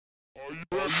Shining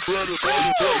bright,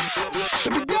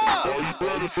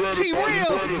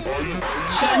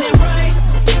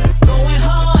 going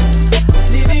hard,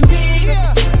 living big,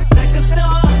 like a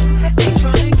star. They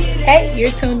trying to get it. Hey,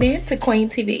 you're tuned in to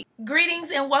Kween TV.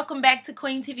 Greetings and welcome back to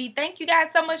Kween TV. Thank you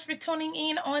guys so much for tuning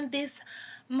in on this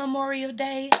Memorial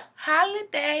Day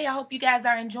holiday. I hope you guys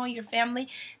are enjoying your family.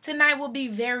 Tonight will be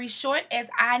very short as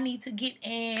I need to get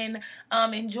and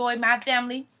enjoy my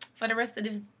family for the rest of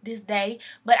this day.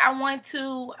 But I want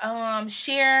to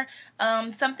share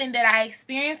something that I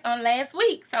experienced on last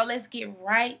week. So let's get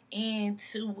right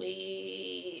into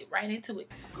it.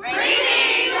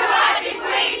 Greetings, watching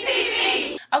Kween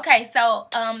TV. Okay, so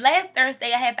last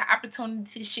Thursday I had the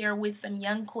opportunity to share with some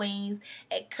young queens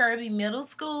at Kirby Middle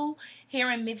School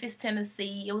here in Memphis,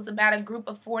 Tennessee. It was about a group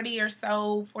of 40 or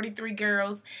so, 43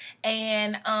 girls,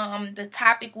 and the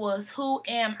topic was, who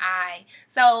am I?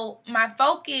 So my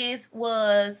focus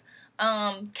was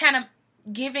kind of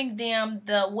giving them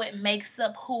the what makes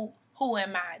up who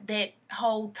am I, that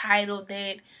whole title,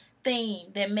 that theme,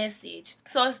 that message.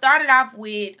 So it started off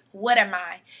with what am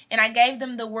I, and I gave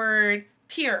them the word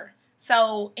pure.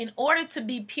 So in order to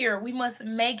be pure, we must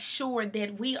make sure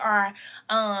that we are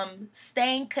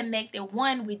staying connected,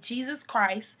 one, with Jesus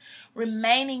Christ,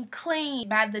 remaining clean.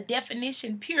 By the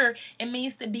definition, pure, it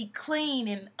means to be clean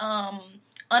and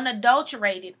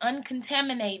unadulterated,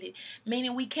 uncontaminated,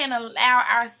 meaning we can't allow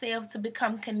ourselves to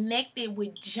become connected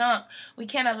with junk. We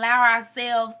can't allow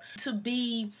ourselves to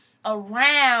be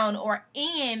around or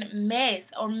in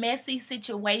mess or messy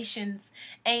situations.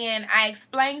 And I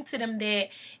explained to them that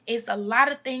it's a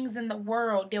lot of things in the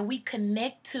world that we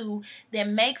connect to that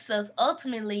makes us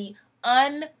ultimately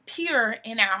unpure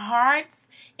in our hearts,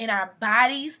 in our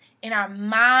bodies, in our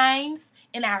minds,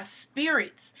 in our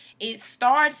spirits. It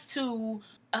starts to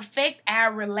affect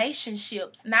our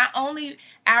relationships, not only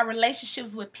our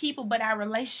relationships with people, but our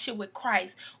relationship with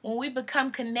Christ. When we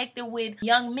become connected with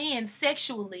young men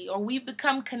sexually, or we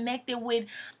become connected with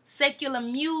secular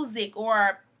music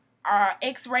or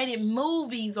X-rated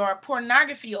movies or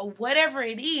pornography or whatever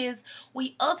it is,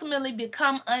 we ultimately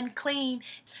become unclean.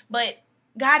 But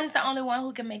God is the only one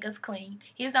who can make us clean.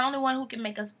 He's the only one who can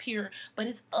make us pure. But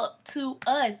it's up to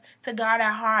us to guard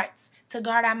our hearts, to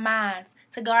guard our minds,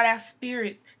 to guard our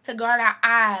spirits, to guard our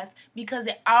eyes, because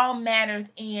it all matters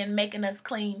in making us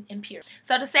clean and pure.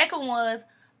 So the second was,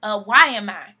 why am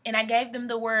I? And I gave them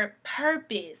the word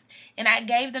purpose. And I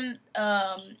gave them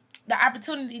the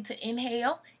opportunity to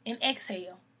inhale and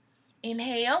exhale.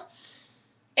 Inhale,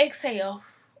 exhale.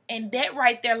 And that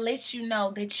right there lets you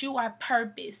know that you are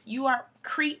purpose. You are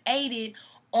created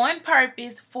on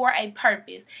purpose for a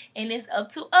purpose. And it's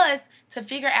up to us to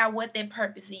figure out what that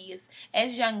purpose is.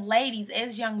 As young ladies,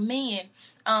 as young men,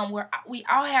 we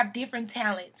all have different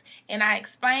talents. And I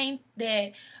explained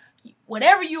that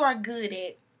whatever you are good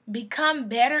at, become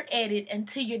better at it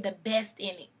until you're the best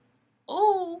in it.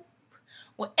 Ooh.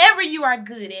 Whatever you are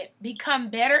good at, become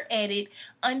better at it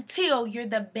until you're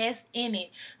the best in it.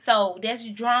 So that's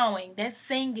drawing, that's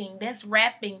singing, that's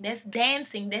rapping, that's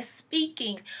dancing, that's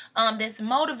speaking, that's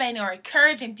motivating or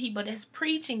encouraging people, that's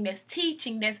preaching, that's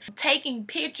teaching, that's taking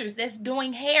pictures, that's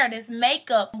doing hair, that's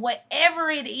makeup.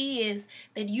 Whatever it is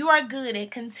that you are good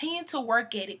at, continue to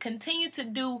work at it. Continue to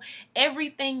do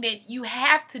everything that you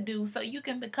have to do so you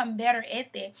can become better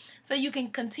at that. So you can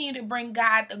continue to bring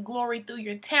God the glory through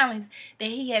your talents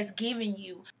that He has given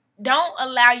you. Don't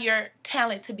allow your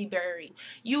talent to be buried.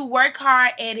 You work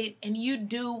hard at it and you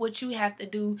do what you have to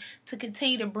do to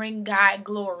continue to bring God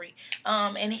glory.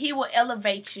 And He will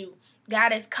elevate you.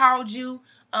 God has called you.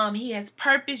 He has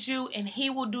purposed you, and He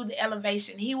will do the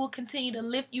elevation. He will continue to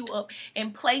lift you up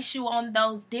and place you on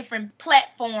those different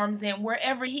platforms and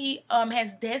wherever He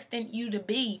has destined you to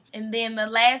be. And then the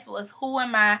last was, who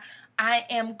am I? I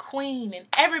am Queen, and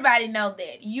everybody know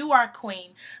that. You are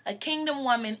Queen, a kingdom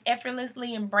woman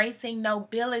effortlessly embracing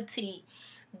nobility.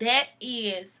 That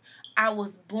is, I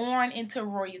was born into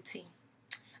royalty.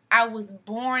 I was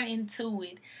born into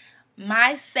it.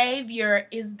 My Savior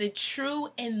is the true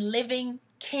and living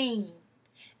King,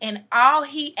 and all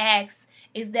He asks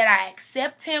is that I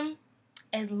accept Him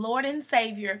as Lord and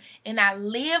Savior, and I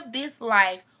live this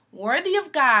life worthy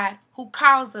of God who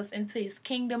calls us into His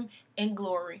kingdom and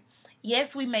glory.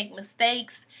 Yes, we make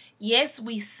mistakes. Yes,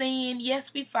 we sin.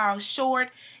 Yes, we fall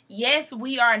short. Yes,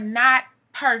 we are not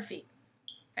perfect.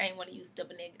 I ain't want to use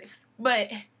double negatives, but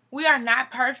we are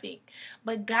not perfect.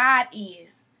 But God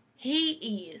is.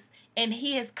 He is. And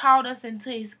He has called us into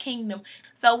His kingdom.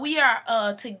 So we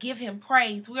are to give Him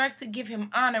praise. We are to give Him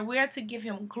honor. We are to give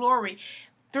Him glory.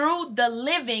 through the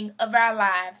living of our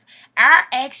lives. Our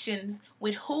actions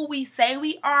with who we say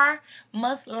we are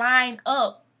must line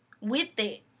up with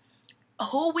it.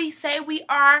 Who we say we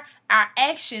are, our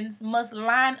actions must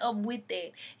line up with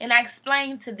it. And I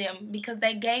explained to them because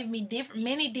they gave me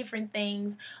many different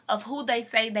things of who they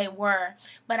say they were.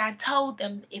 But I told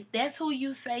them, if that's who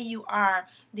you say you are,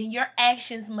 then your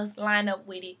actions must line up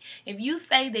with it. If you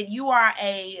say that you are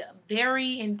a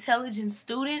very intelligent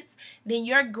student, then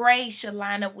your grades should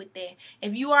line up with that.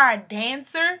 If you are a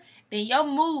dancer, then your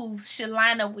moves should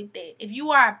line up with that. If you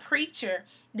are a preacher,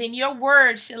 then your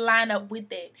words should line up with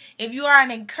that. If you are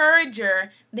an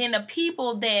encourager, then the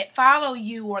people that follow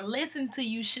you or listen to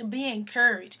you should be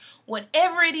encouraged.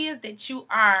 Whatever it is that you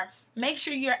are, make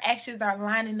sure your actions are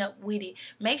lining up with it.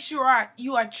 Make sure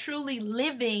you are truly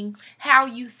living how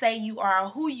you say you are, or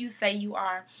who you say you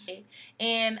are.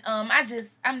 And I'm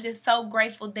just so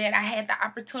grateful that I had the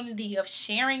opportunity of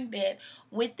sharing that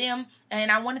with them, and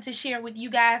I wanted to share with you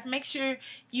guys. Make sure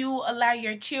you allow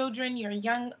your children, your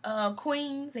young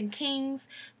queens and kings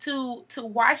to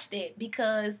watch that,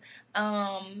 because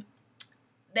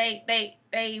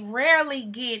they rarely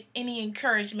get any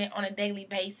encouragement on a daily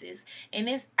basis, and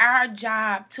it's our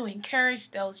job to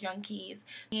encourage those young kids.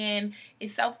 And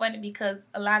it's so funny because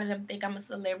a lot of them think I'm a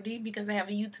celebrity because I have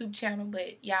a YouTube channel,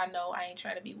 but y'all know I ain't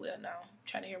trying to be well known. I'm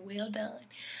trying to hear well done.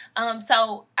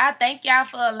 So I thank y'all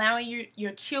for allowing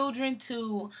your children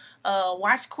to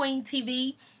watch Kween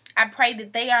TV. I pray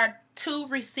that they are too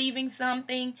receiving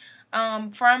something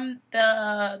from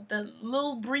the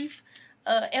little brief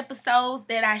episodes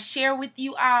that I share with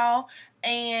you all.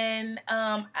 And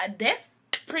that's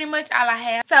pretty much all I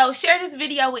have. So share this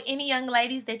video with any young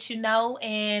ladies that you know,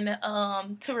 and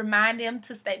to remind them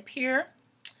to stay pure,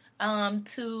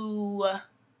 to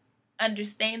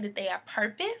understand that they are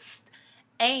purposed,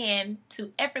 and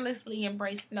to effortlessly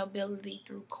embrace nobility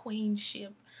through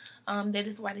queenship. That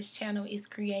is why this channel is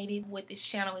created, what this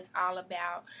channel is all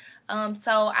about.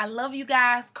 So I love you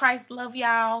guys. Christ love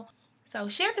y'all. So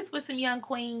share this with some young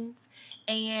queens.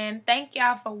 And thank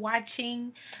y'all for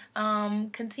watching.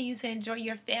 Continue to enjoy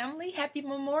your family. Happy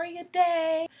Memorial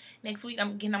Day. Next week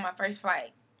I'm getting on my first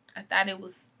flight. I thought it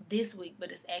was this week,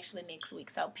 but it's actually next week.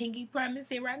 So pinky promise,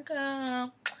 here I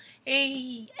come.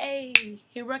 Hey, hey,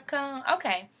 here I come.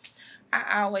 Okay.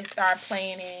 I always start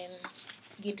playing and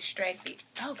get distracted.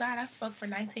 Oh God, I spoke for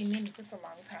 19 minutes. That's a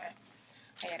long time.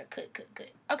 I gotta cut.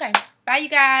 Okay, bye you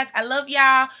guys. I love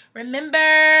y'all.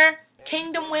 Remember,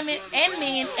 kingdom women and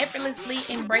men effortlessly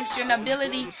embrace your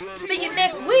nobility. See you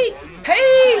next week.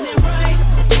 Peace.